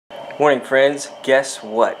Morning friends, guess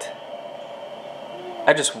what?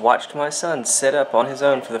 I just watched my son sit up on his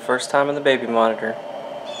own for the first time on the baby monitor.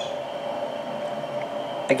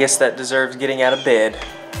 I guess that deserves getting out of bed.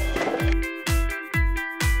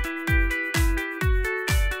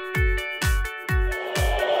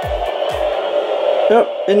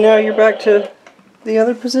 Oh, and now you're back to the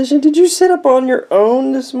other position. Did you sit up on your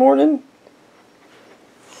own this morning?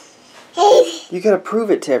 You gotta prove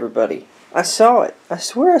it to everybody. I saw it. I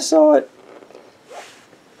swear I saw it.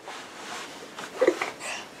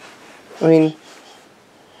 I mean,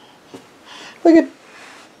 look at...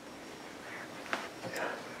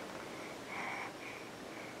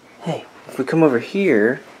 Hey, if we come over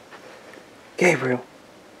here... Gabriel.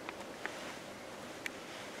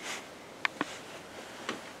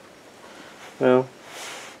 Well,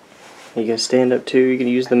 you gonna stand up too? You gonna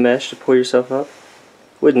use the mesh to pull yourself up?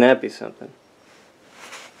 Wouldn't that be something?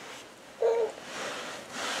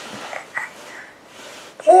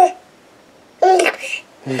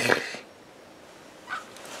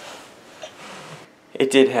 It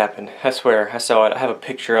did happen. I swear, I saw it. I have a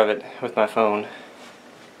picture of it with my phone.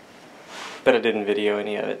 But I didn't video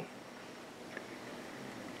any of it.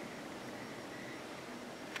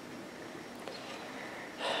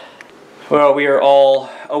 Well, we are all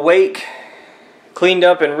awake, cleaned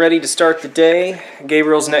up, and ready to start the day.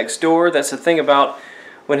 Gabriel's next door. That's the thing about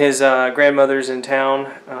when his grandmother's in town.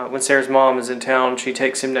 When Sarah's mom is in town, she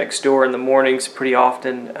takes him next door in the mornings pretty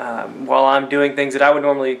often while I'm doing things that I would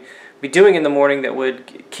normally be doing in the morning that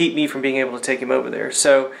would keep me from being able to take him over there.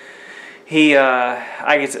 So he,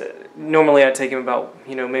 I guess normally I take him about,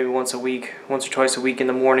 maybe once or twice a week in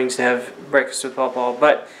the mornings to have breakfast with Pawpaw.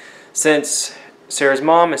 But since Sarah's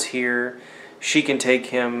mom is here, she can take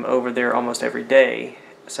him over there almost every day.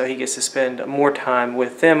 So he gets to spend more time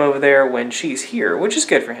with them over there when she's here, which is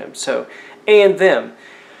good for him. So, and them.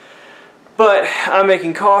 But I'm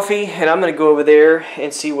making coffee, and I'm going to go over there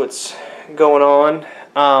and see what's going on.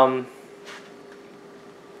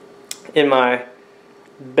 In my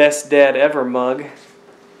best dad ever mug,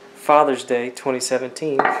 Father's Day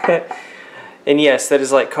 2017. And yes, that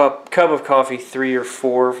is like cup of coffee 3 or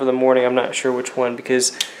 4 for the morning. I'm not sure which one,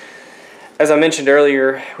 because as I mentioned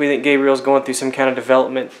earlier, we think Gabriel's going through some kind of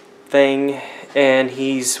development thing, and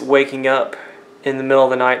he's waking up in the middle of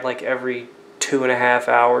the night like every 2.5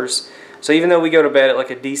 hours. So even though we go to bed at like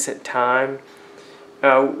a decent time,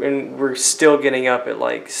 and we're still getting up at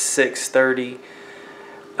like 6:30,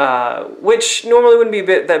 which normally wouldn't be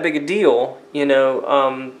that big a deal,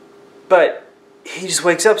 but he just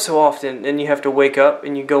wakes up so often, and you have to wake up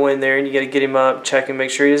and you go in there and you got to get him up, check and make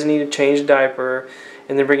sure he doesn't need to change a diaper,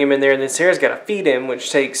 and then bring him in there, and then Sarah's got to feed him, which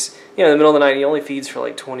takes, in the middle of the night he only feeds for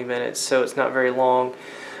like 20 minutes, so it's not very long,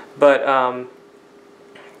 but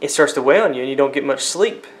it starts to weigh on you and you don't get much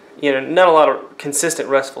sleep, not a lot of consistent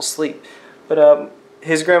restful sleep. But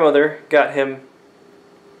his grandmother got him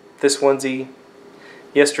this onesie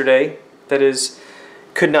yesterday that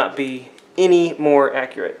could not be any more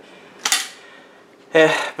accurate.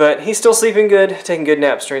 But he's still sleeping good, taking good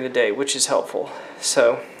naps during the day, which is helpful.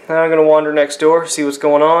 So now I'm going to wander next door, see what's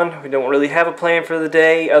going on. We don't really have a plan for the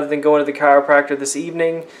day other than going to the chiropractor this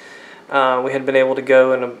evening. We hadn't been able to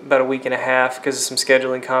go in about a week and a half because of some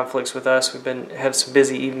scheduling conflicts with us. We've had some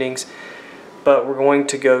busy evenings, but we're going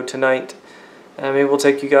to go tonight. Maybe we'll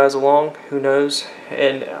take you guys along, who knows.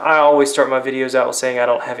 And I always start my videos out with saying I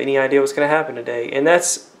don't have any idea what's going to happen today, and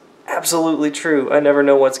that's absolutely true. I never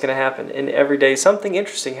know what's going to happen, and every day something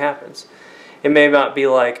interesting happens. It may not be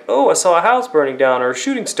like, oh, I saw a house burning down, or a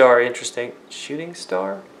shooting star interesting. Shooting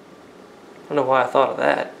star? I don't know why I thought of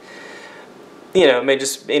that. It may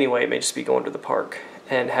just be going to the park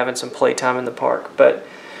and having some playtime in the park. But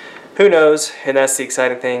who knows? And that's the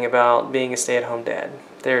exciting thing about being a stay-at-home dad.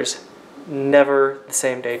 There's never the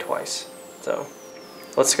same day twice. So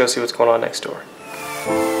let's go see what's going on next door.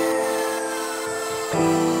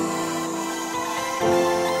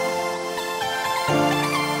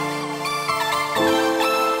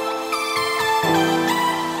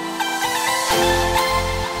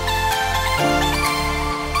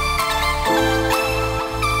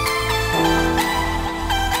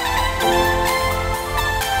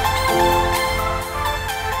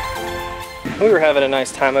 We were having a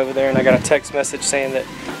nice time over there, and I got a text message saying that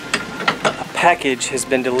a package has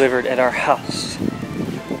been delivered at our house.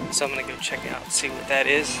 So I'm going to go check it out and see what that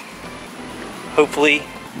is. Hopefully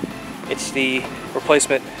it's the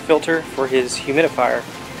replacement filter for his humidifier,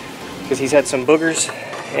 because he's had some boogers,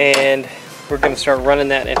 and we're going to start running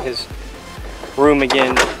that in his room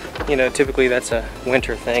again. Typically that's a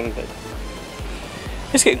winter thing, but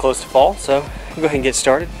it's getting close to fall, so we'll go ahead and get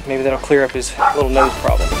started. Maybe that'll clear up his little nose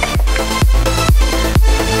problem.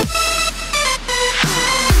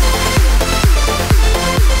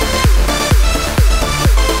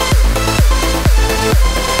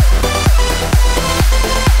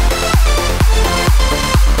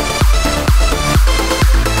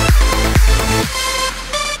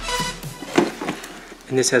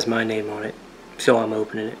 And this has my name on it, so I'm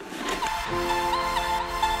opening it.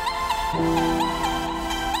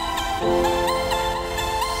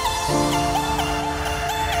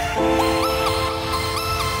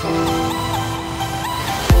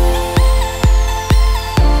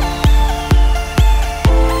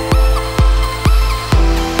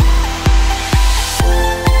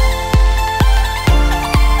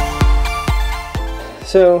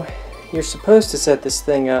 So you're supposed to set this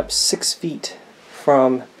thing up 6 feet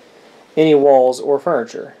from any walls or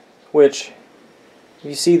furniture, which, if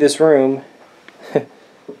you see this room, it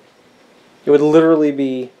would literally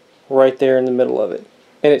be right there in the middle of it,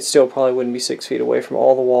 and it still probably wouldn't be 6 feet away from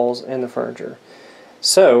all the walls and the furniture.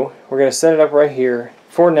 So we're going to set it up right here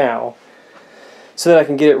for now so that I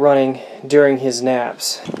can get it running during his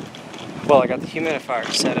naps. Well, I got the humidifier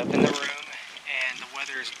set up in the room, and the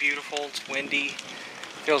weather is beautiful. It's windy.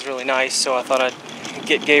 Feels really nice, so I thought I'd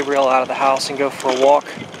get Gabriel out of the house and go for a walk.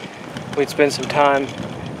 We'd spend some time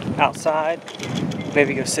outside,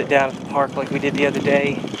 maybe go sit down at the park like we did the other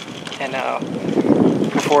day, and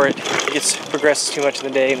before it progresses too much in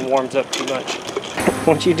the day and warms up too much.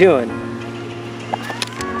 What you doing?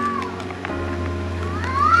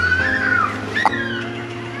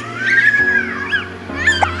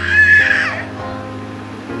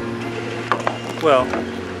 Well,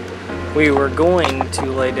 we were going to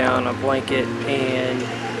lay down a blanket and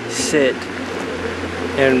sit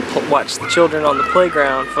and watch the children on the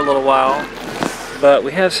playground for a little while, but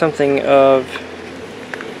we have something of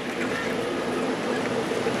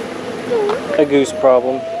a goose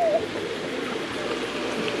problem.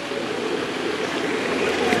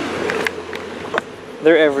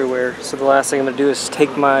 They're everywhere, so the last thing I'm going to do is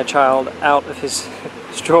take my child out of his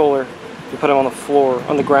stroller and put him on the floor,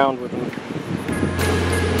 on the ground with him.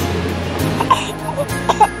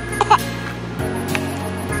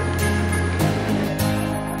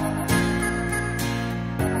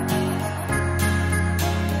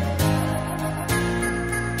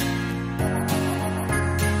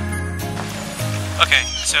 Okay,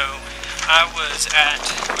 so we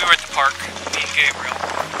were at the park, me and Gabriel,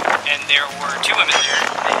 and there were 2 women there.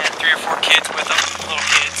 They had 3 or 4 kids with them, little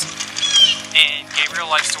kids, and Gabriel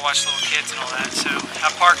likes to watch little kids and all that, so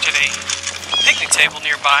I parked at a picnic table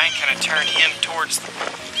nearby and kind of turned him towards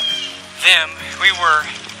them. We were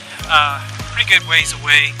pretty good ways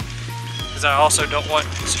away, because I also don't want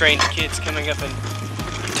strange kids coming up and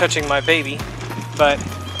touching my baby, but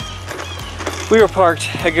we were parked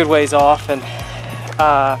a good ways off, and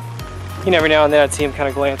every now and then I'd see him kind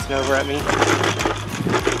of glancing over at me,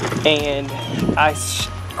 and I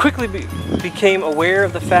quickly became aware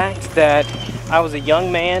of the fact that I was a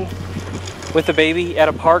young man with a baby at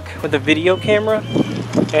a park with a video camera,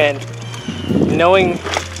 and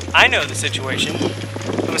I know the situation.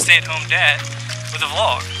 I'm a stay-at-home dad with a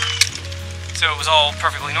vlog, so it was all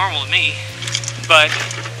perfectly normal to me, but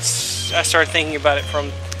I started thinking about it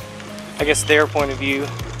from, I guess, their point of view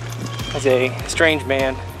as a strange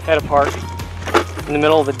man at a park in the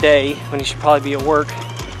middle of the day when he should probably be at work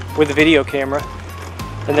with a video camera.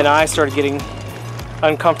 And then I started getting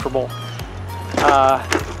uncomfortable.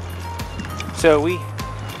 So we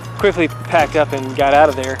quickly packed up and got out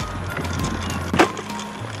of there.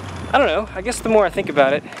 I don't know, I guess the more I think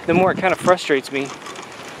about it, the more it kind of frustrates me.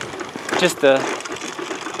 Just the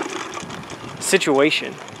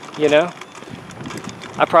situation, you know?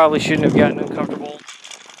 I probably shouldn't have gotten uncomfortable.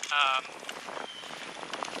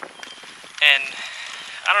 And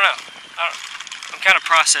I don't know. I'm kind of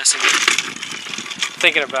processing it,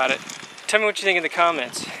 thinking about it. Tell me what you think in the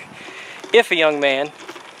comments. If a young man,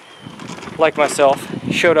 like myself,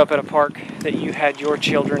 showed up at a park that you had your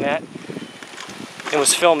children at and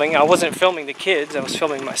was filming, I wasn't filming the kids, I was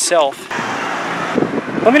filming myself.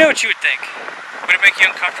 Let me know what you would think. Would it make you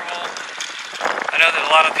uncomfortable? I know that a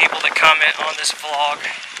lot of people that comment on this vlog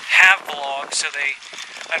have vlogs, so they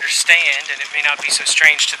understand, and it may not be so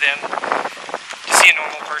strange to them to see a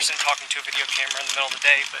normal person talking to a video camera in the middle of the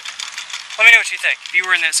day, but let me know what you think. If you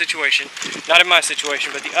were in that situation, not in my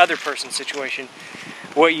situation, but the other person's situation,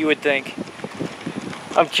 what you would think.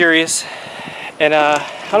 I'm curious, and I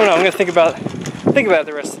don't know, I'm going to think about it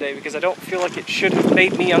the rest of the day, because I don't feel like it should have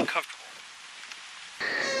made me uncomfortable.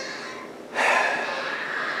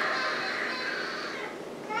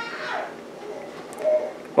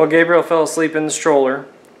 Well, Gabriel fell asleep in the stroller,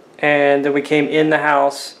 and then we came in the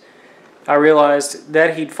house. I realized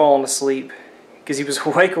that he'd fallen asleep because he was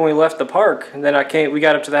awake when we left the park. And then we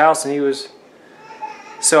got up to the house and he was,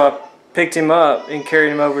 so I picked him up and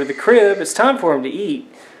carried him over to the crib. It's time for him to eat.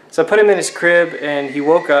 So I put him in his crib and he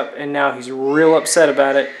woke up, and now he's real upset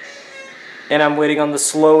about it. And I'm waiting on the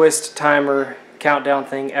slowest timer countdown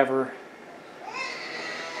thing ever.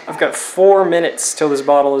 I've got 4 minutes till this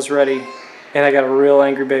bottle is ready, and I got a real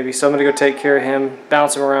angry baby, so I'm gonna go take care of him,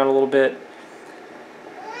 bounce him around a little bit,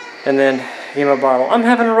 and then give him a bottle. I'm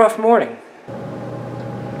having a rough morning.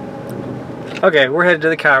 Okay, we're headed to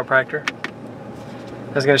the chiropractor.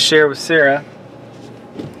 I was gonna share with Sarah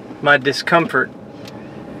my discomfort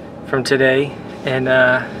from today and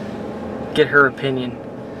get her opinion.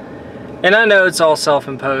 And I know it's all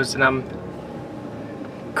self-imposed and I'm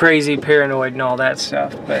crazy, paranoid, and all that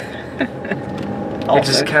stuff, but it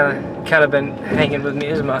just kind of been hanging with me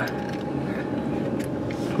as my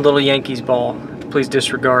little Yankees ball. Please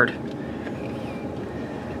disregard.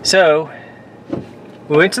 So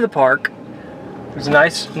we went to the park. It was a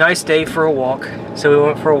nice day for a walk, so we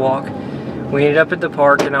went for a walk. We ended up at the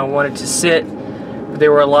park, and I wanted to sit. There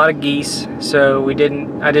were a lot of geese, so I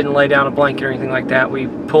didn't lay down a blanket or anything like that. We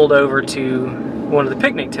pulled over to one of the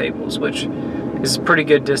picnic tables, which is a pretty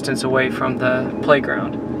good distance away from the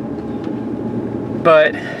playground.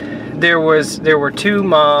 But there were 2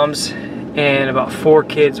 moms and about 4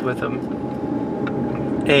 kids with them,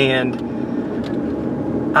 and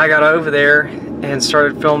I got over there and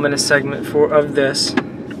started filming a segment of this,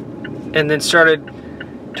 and then started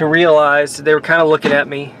to realize they were kind of looking at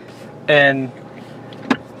me, and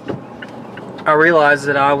I realized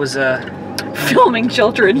that I was a filming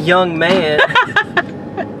children young man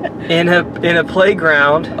in a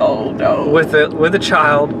playground. Oh no. With a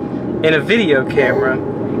child in a video camera,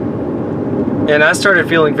 and I started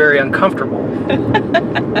feeling very uncomfortable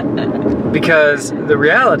because the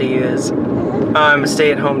reality is I'm a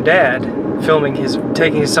stay-at-home dad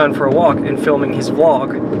taking his son for a walk and filming his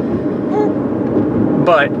vlog,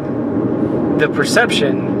 but the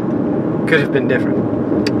perception could have been different.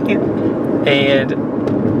 Yeah. And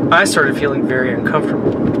I started feeling very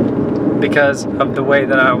uncomfortable because of the way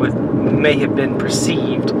that I may have been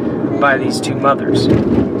perceived by these 2 mothers.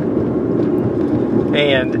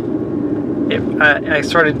 And I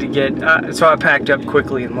started to get, so I packed up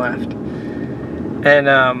quickly and left.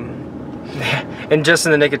 And just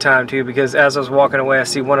in the nick of time too, because as I was walking away, I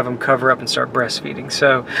see one of them cover up and start breastfeeding.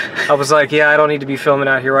 So I was like, yeah, I don't need to be filming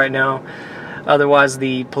out here right now. Otherwise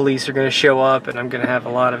the police are going to show up and I'm going to have a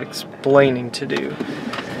lot of explaining to do.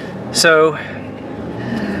 So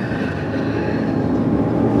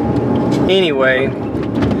anyway,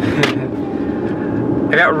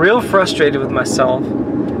 I got real frustrated with myself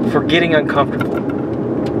for getting uncomfortable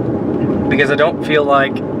because I don't feel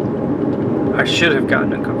like I should have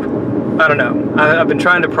gotten uncomfortable. I don't know. I've been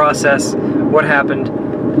trying to process what happened.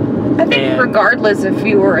 I think regardless if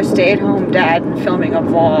you were a stay-at-home dad and filming a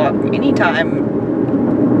vlog, anytime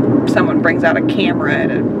someone brings out a camera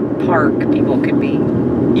at a park, people could be,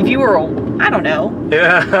 if you were, I don't know.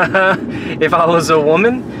 Yeah. If I was a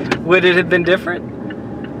woman, would it have been different?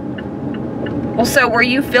 Well, so were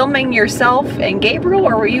you filming yourself and Gabriel,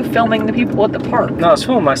 or were you filming the people at the park? No, I was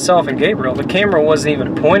filming myself and Gabriel. The camera wasn't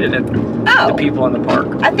even pointed at the people in the park.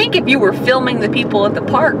 I think if you were filming the people at the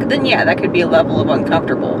park, then yeah, that could be a level of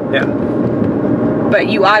uncomfortable. Yeah. But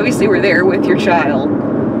you obviously were there with your child.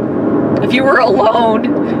 If you were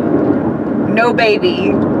alone, no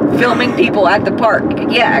baby, filming people at the park,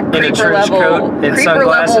 yeah, creeper level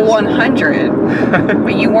 100.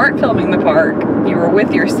 But you weren't filming the park. You were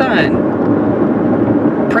with your son,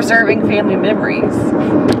 preserving family memories.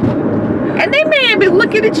 And they may have been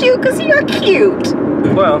looking at you because you're cute.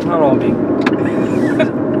 Well, I don't want to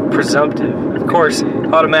be presumptive. Of course,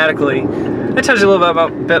 automatically, that tells you a little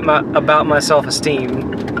bit about my self-esteem.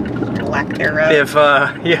 Lack thereof. If,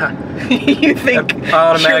 yeah. You think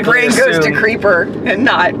your brain goes to creeper and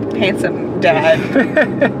not handsome dad.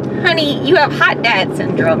 Honey, you have hot dad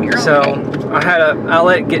syndrome. You're okay. I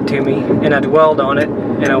let it get to me, and I dwelled on it,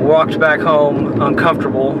 and I walked back home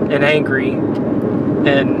uncomfortable and angry,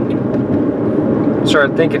 and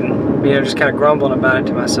started thinking, just kind of grumbling about it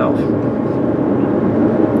to myself.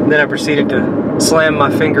 Then I proceeded to slam my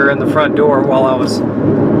finger in the front door while I was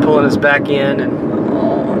pulling us back in,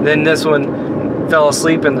 and then this one fell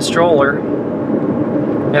asleep in the stroller,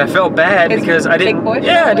 and I felt bad because I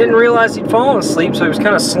didn't realize he'd fallen asleep, so he was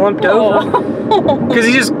kind of slumped over because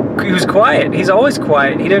he was quiet. He's always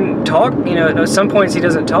quiet. He didn't talk. At some points he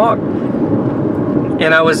doesn't talk.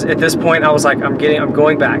 And at this point I was like, I'm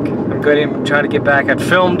going back. I'm trying to get back. I'd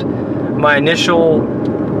filmed my initial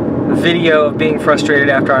video of being frustrated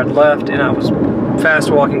after I'd left, and I was fast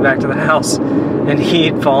walking back to the house, and he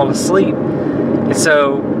had fallen asleep. And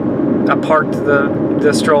so I parked the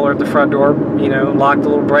stroller at the front door, locked the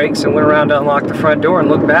little brakes, and went around to unlock the front door and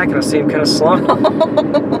looked back, and I see him kind of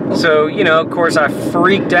slumped. So, of course I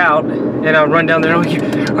freaked out And I would run down there and I'm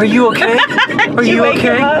like, are you okay? Are you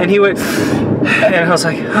okay? And he went, and I was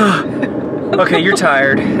like, oh, okay, you're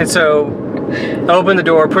tired. And so I opened the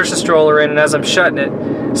door, pushed the stroller in, and as I'm shutting it,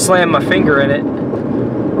 slammed my finger in it.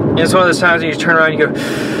 And it's one of those times when you turn around and you go,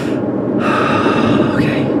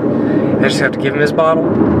 okay. I just have to give him his bottle,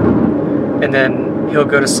 and then he'll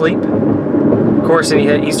go to sleep. Of course,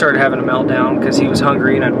 and he started having a meltdown because he was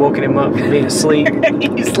hungry, and I'd woken him up from being asleep.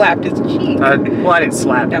 You slapped his cheek. Well, I didn't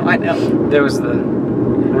slap him. No, I know. There was the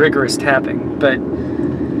rigorous tapping, but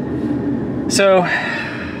so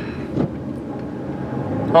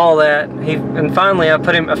all that. And finally, I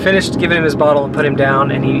finished giving him his bottle and put him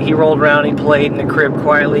down, and he rolled around. He played in the crib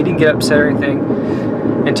quietly. He didn't get upset or anything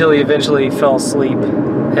until he eventually fell asleep,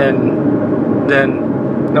 and then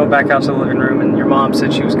went back out to the living room. And your mom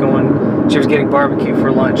said she was getting barbecue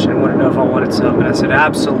for lunch and wanted to know if I wanted some, and I said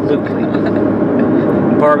absolutely.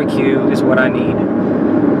 Barbecue is what I need.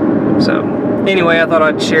 So anyway, I thought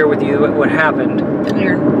I'd share with you what happened.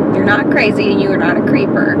 You're not crazy, and you are not a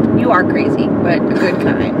creeper. You are crazy, but a good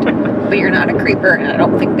kind. But you're not a creeper, and I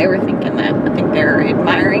don't think they were thinking that. I think they're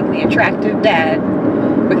admiring the attractive dad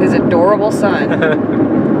with his adorable son.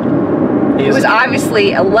 He was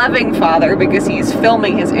obviously a loving father because he's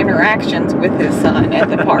filming his interactions with his son at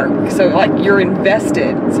the park. So, like, you're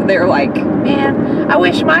invested. So they're like, man, I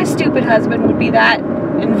wish my stupid husband would be that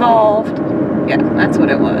involved. Yeah, that's what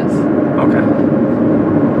it was. Okay.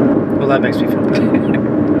 Well, that makes me feel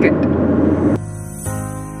good. Good.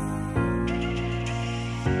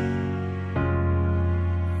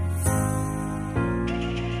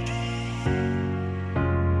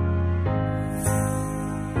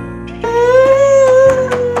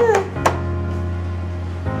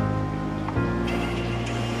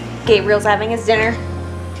 Gabriel's having his dinner.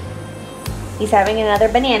 He's having another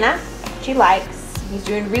banana, which he likes. He's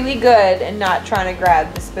doing really good and not trying to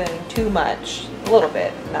grab the spoon too much. A little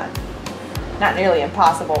bit, not nearly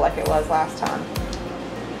impossible like it was last time.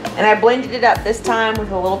 And I blended it up this time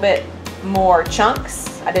with a little bit more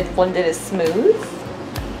chunks. I didn't blend it as smooth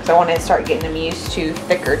because I wanted to start getting him used to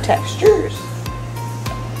thicker textures.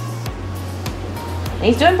 And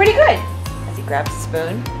he's doing pretty good as he grabs the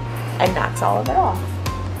spoon and knocks all of it off.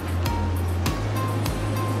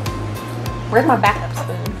 Where's my backup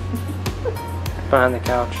spoon? Behind the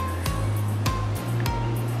couch.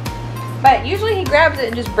 But usually he grabs it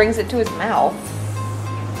and just brings it to his mouth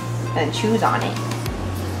and chews on it.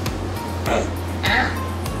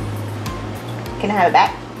 Can I have it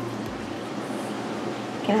back?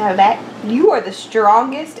 Can I have it back? You are the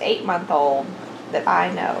strongest 8-month-old that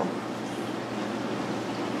I know.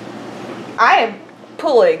 I am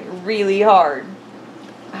pulling really hard.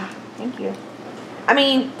 Thank you. I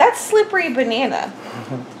mean, that's slippery banana.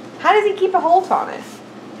 How does he keep a hold on it?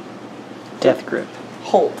 Death grip.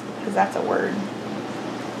 Hold, because that's a word.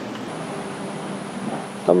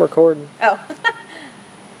 I'm recording. Oh.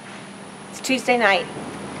 It's Tuesday night.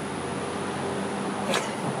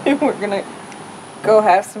 We're gonna go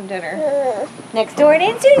have some dinner. Next door at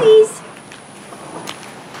Aunt Susie's.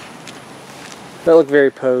 That looked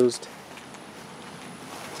very posed.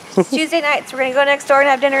 It's Tuesday night, so we're gonna go next door and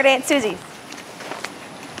have dinner at Aunt Susie's.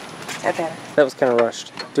 Okay. That was kind of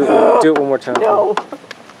rushed. Do it one more time. No. Look,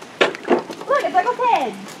 it's Uncle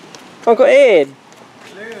Ted. Uncle Ed.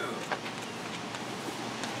 Hello.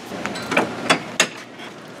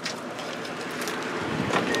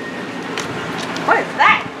 What is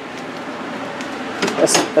that?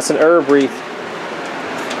 That's an herb wreath.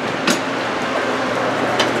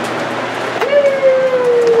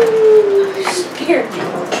 Scared me.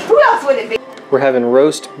 Who else would it be? We're having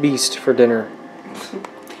roast beast for dinner.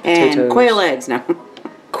 And Potatoes. quail eggs now.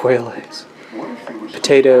 Quail eggs.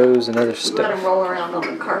 Potatoes and other Let stuff. him roll around on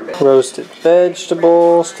the carpet. Roasted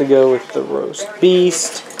vegetables to go with the roast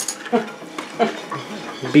beast.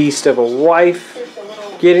 Beast of a wife.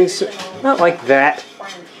 Getting some, not like that. I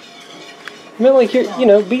mean, like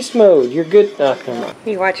you're, beast mode. You're good. Oh, come on.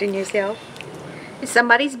 You watching yourself? It's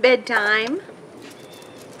somebody's bedtime.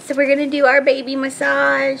 So we're gonna do our baby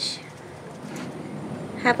massage.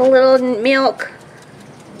 Have a little milk.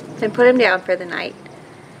 And put him down for the night.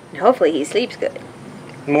 And hopefully he sleeps good.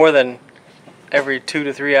 More than every 2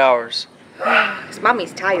 to 3 hours. Because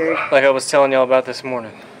mommy's tired. Like I was telling y'all about this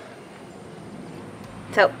morning.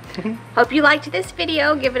 So, hope you liked this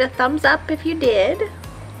video. Give it a thumbs up if you did.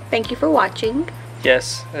 Thank you for watching.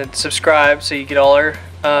 Yes, and subscribe so you get all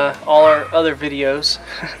our other videos.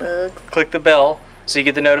 Click the bell so you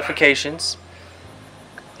get the notifications.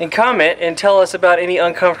 And comment and tell us about any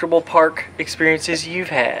uncomfortable park experiences you've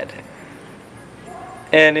had.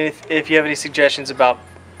 And if you have any suggestions about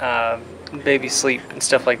baby sleep and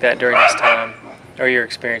stuff like that during this time, or your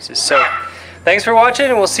experiences. So thanks for watching,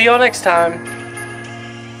 and we'll see y'all next time.